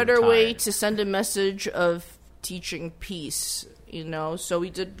 what as better we're way tired. to send a message of teaching peace? You know, so we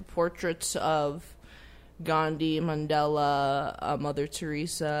did the portraits of Gandhi, Mandela, Mother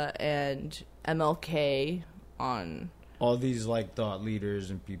Teresa, and MLK on. all these like thought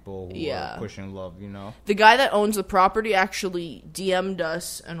leaders and people who Yeah. are pushing love? You know. The guy that owns the property actually DM'd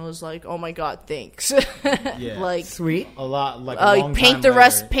us and was like, "Oh my god, thanks!" Yeah. like, Sweet. A lot like a long paint time the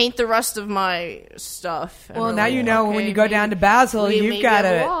rest, later. paint the rest of my stuff. And Well, we're now like, you know when okay, you go down to Basel, we you've maybe got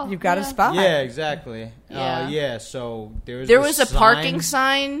have a wall. a Yeah. spot. Yeah, exactly. Yeah. Yeah. So there There was was this a parking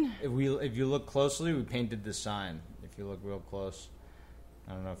sign. If you look closely, we painted the sign. If you look real close,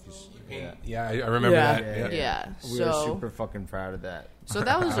 I don't know if you. Yeah. Yeah, I remember Yeah. that. Yeah, We were so super fucking proud of that. so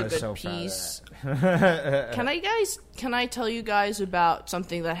that was I a was good so proud of piece. that. Can I tell you guys about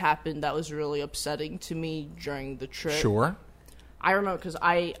something that happened that was really upsetting to me during the trip? Sure. I remember because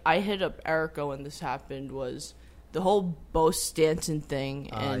I hit up Erica when this happened. Was the whole Bo Stanton thing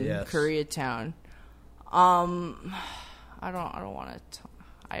in Yes. Koreatown. I don't want to.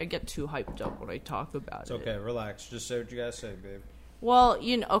 I get too hyped up when I talk about It's it. okay. Relax. Just say what you gotta say, babe. Well,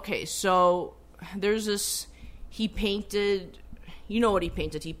 okay, so there's this. He painted. You know what he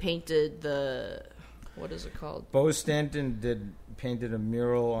painted? He painted the. What is it called? Bo Stanton painted a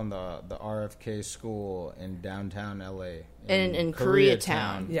mural on the RFK school in downtown LA. In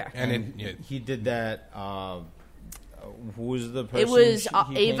Koreatown. Yeah. And he did that. Who was the person? It was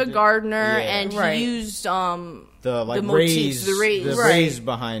he Ava painted? Gardner, Yeah. and Right. he used the like the motifs, rays, the rays. Right. rays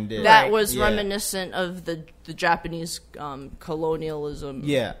behind it. that was Yeah. reminiscent of the Japanese colonialism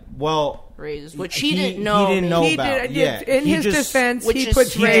Yeah. Well, rays, which he didn't know. He didn't know He about. did, yeah. in He his just- defense, which he is-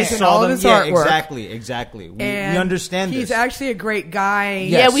 puts he rays just in all of his yeah, artwork. exactly. We And understand he's this. actually a great guy.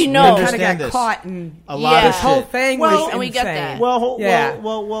 Yes, Yeah, we know. we Kind of understand got this. caught in A lot Yeah. of this whole shit. thing Well, was and we get insane. that. Yeah.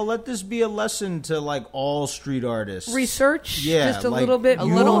 Well, let this be a lesson to like all street artists. Research Yeah, just a like, little bit A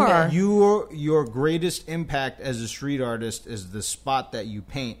little more. bit. Your greatest impact as a street artist is the spot that you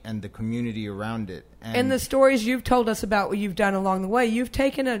paint and the community around it. And the stories you've told us about what you've done along the way, you've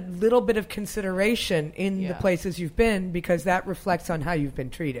taken a little bit of consideration in the Yeah. places you've been because that reflects on how you've been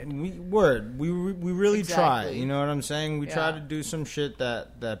treated. we really try. Exactly. You know what I'm saying? We try Yeah. to do some shit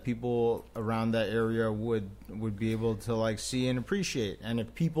that people around that area would be able to like see and appreciate. And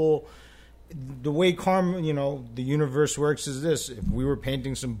if people, the way karma, the universe works is this: if we were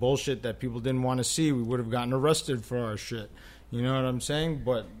painting some bullshit that people didn't want to see, we would have gotten arrested for our shit. You know what I'm saying?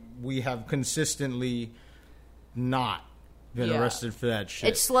 But we have consistently not been Yeah. arrested for that shit.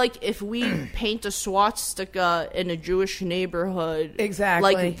 It's like if we paint a swastika in a Jewish neighborhood,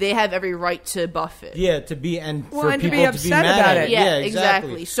 Exactly. like they have every right to buff it. yeah, to be and Well, for and to be people upset mad about at it. Yeah,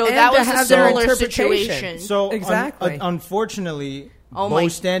 exactly. So And that to was a have their similar interpretation. situation. So Exactly. Unfortunately, Oh Bo my-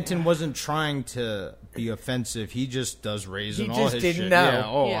 Stanton wasn't trying to be offensive. He just does raise He and all just his didn't shit.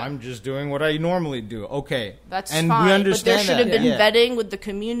 know. Yeah. Yeah. I'm just doing what I normally do. Okay, That's and fine. we But understand there should have that. been Yeah. vetting with the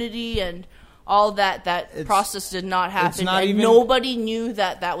community and all that. That process did not happen, not and even- nobody knew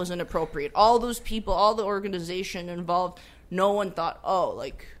that was inappropriate. All those people, all the organization involved, no one thought,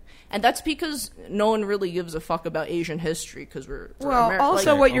 and that's because no one really gives a fuck about Asian history because we're Well, Ameri-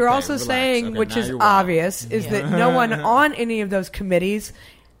 also like- what you're okay, also relax. saying, Okay, which now is you're wild. obvious, is that no one on any of those committees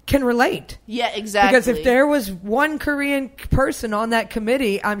can relate. yeah, exactly. Because if there was one Korean person on that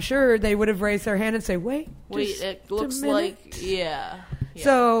committee, I'm sure they would have raised their hand and say, "Wait, just it a looks minute." like yeah.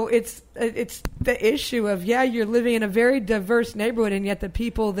 So it's the issue of you're living in a very diverse neighborhood, and yet the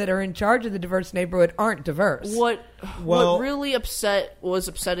people that are in charge of the diverse neighborhood aren't diverse. What Well- really was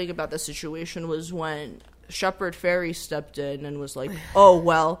upsetting about the situation was when Shepard Fairey stepped in and was like, "Oh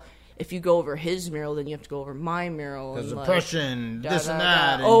well, if you go over his mural, then you have to go over my mural. There's and, oppression, like, this da, and da, that.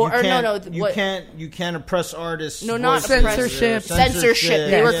 da. And Oh, you or can't, no, you can't oppress artists. No, not Censorship. Censorship.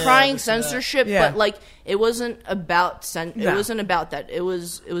 They were crying this and that. censorship, Yeah. but like it wasn't about it No. wasn't about that. It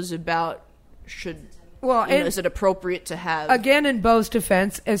was about should. Well, You know, and is it appropriate to have? again, in Bo's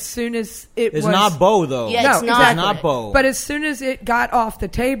defense, as soon as it It's was not Bo though. Yeah, no, it's not. exactly. It's not Bo. But as soon as it got off the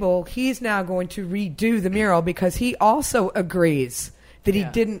table, he's now going to redo the mural because he also agrees that he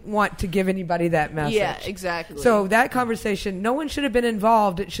Yeah. didn't want to give anybody that message. Yeah, exactly. So that conversation, no one should have been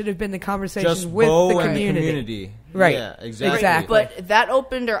involved. It should have been the conversation just with Bo the and community. the community. Right. Yeah, exactly. Exactly. But that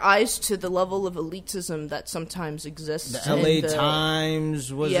opened our eyes to the level of elitism that sometimes exists. The in LA the-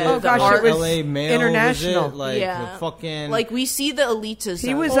 Times was Yeah, it? Oh, gosh, The it was LA Mail international. Was it? Like Yeah. the fucking Like we see the elitism.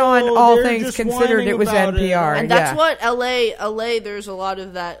 He was Oh, on All they're Things just Considered. whining It was about it. NPR. and that's yeah. what LA. There's a lot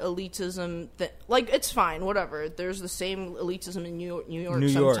of that elitism. That like it's fine, whatever. There's the same elitism in New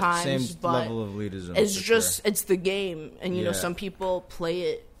York sometimes, same but level of elitism. it's for just sure. it's the game, and you know Yeah. some people play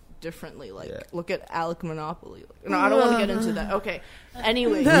it differently. Like Yeah. look at Alec Monopoly. No, I don't want to get into that. Okay.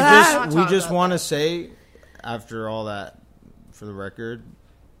 Anyway, we just want to say, after all that, for the record,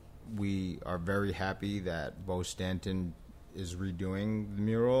 we are very happy that Bo Stanton is redoing the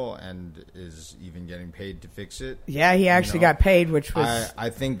mural and is even getting paid to fix it. Yeah, he actually know, got paid, which was I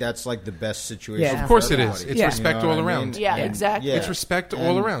think that's like the best situation. Yeah. Of course for it is. everybody. It's Yeah. respect You know all what I around. mean? Yeah, And- exactly. yeah. It's respect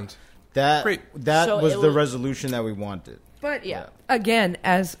all And around. That Great. that So was it the was- resolution that we wanted. But Yeah. again,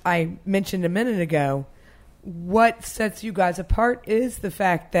 as I mentioned a minute ago, what sets you guys apart is the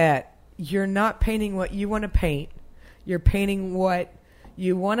fact that you're not painting what you want to paint. You're painting what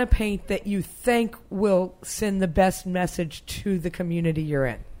you want to paint that you think will send the best message to the community you're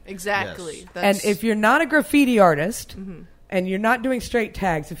in. exactly. Yes. That's, And if you're not a graffiti artist and you're not doing straight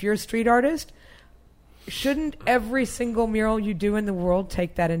tags, if you're a street artist, shouldn't every single mural you do in the world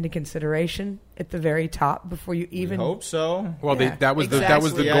take that into consideration at the very top before you even We hope so. Well, Yeah. that was the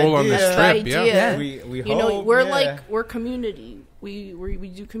Exactly. goal on The this idea. trip. That's the Yeah. idea. We you hope. know, we're yeah. like we're community. We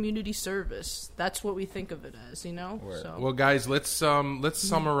do community service. That's what we think of it as. You know. Word. So Well, guys, let's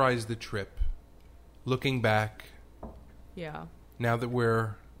summarize the trip. Looking back, yeah. now that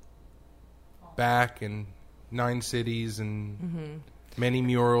we're back in 9 cities and many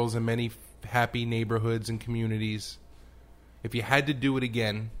murals and many happy neighborhoods and communities, if you had to do it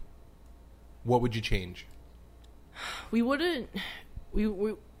again, what would you change? We wouldn't.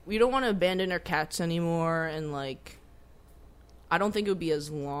 We don't want to abandon our cats anymore, and like, I don't think it would be as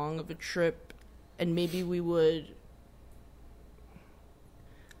long of a trip, and maybe we would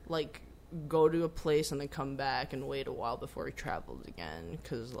like go to a place and then come back and wait a while before we traveled again,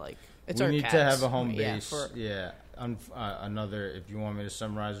 because like it's we our need cats. to have a home Yeah, base. for- Yeah. Another. If you want me to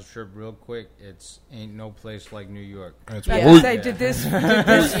summarize the trip real quick, it's ain't no place like New York. That's I Yeah. would what say, did this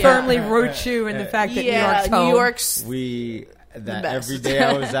firmly root you in the fact that yeah, New York's home? That best. every day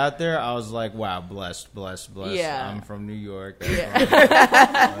I was out there, I was like, wow, blessed. Yeah. I'm from New York.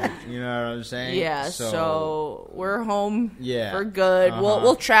 Yeah. Like, you know what I'm saying? Yeah, so we're home Yeah. for good. Uh-huh.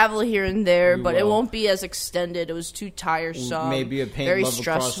 We'll travel here and there, We but it will. won't be as extended. It was too tiresome. maybe a Paint very Love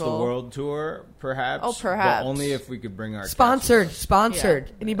stressful. Across the World tour, perhaps. Oh, perhaps. But only if we could bring our Sponsored.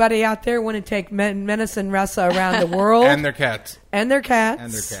 Yeah. Anybody out there want to take Menace and Ressa around the world and their cats. and their cats?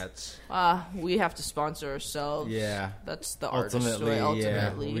 and their cats. We have to sponsor ourselves. Yeah. That's the artist Ultimately, way.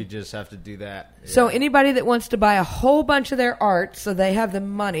 Ultimately, yeah, we just have to do that. So Yeah. anybody that wants to buy a whole bunch of their art so they have the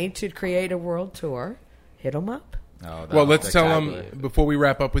money to create a world tour, hit them up. Oh, that Well, was let's tell them, spectacular. before we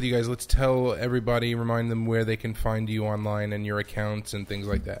wrap up with you guys, let's tell everybody, remind them where they can find you online and your accounts and things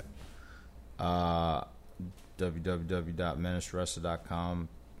like that. www.menaceressa.com,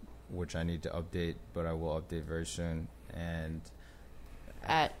 which I need to update, but I will update very soon. And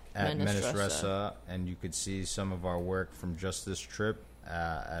at Menace Ressa. Ressa, and you could see some of our work from just this trip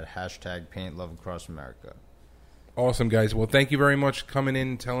at hashtag Paint Love Across America. Awesome, guys. Well, thank you very much for coming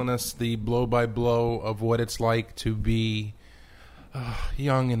in, telling us the blow-by-blow of what it's like to be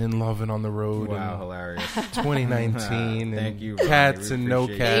young and in love and on the road. Wow, in hilarious. 2019. Thank and you, Ronnie. cats We and no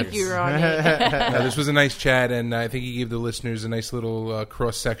appreciate cats. Thank you, Ronnie. This was a nice chat, and I think you gave the listeners a nice little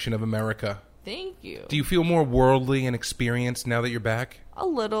cross-section of America. Thank you. Do you feel more worldly and experienced now that you're back? A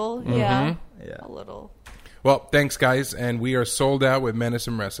little, yeah. Yeah. A little. Well, thanks, guys, and we are sold out with Menace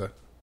and Ressa.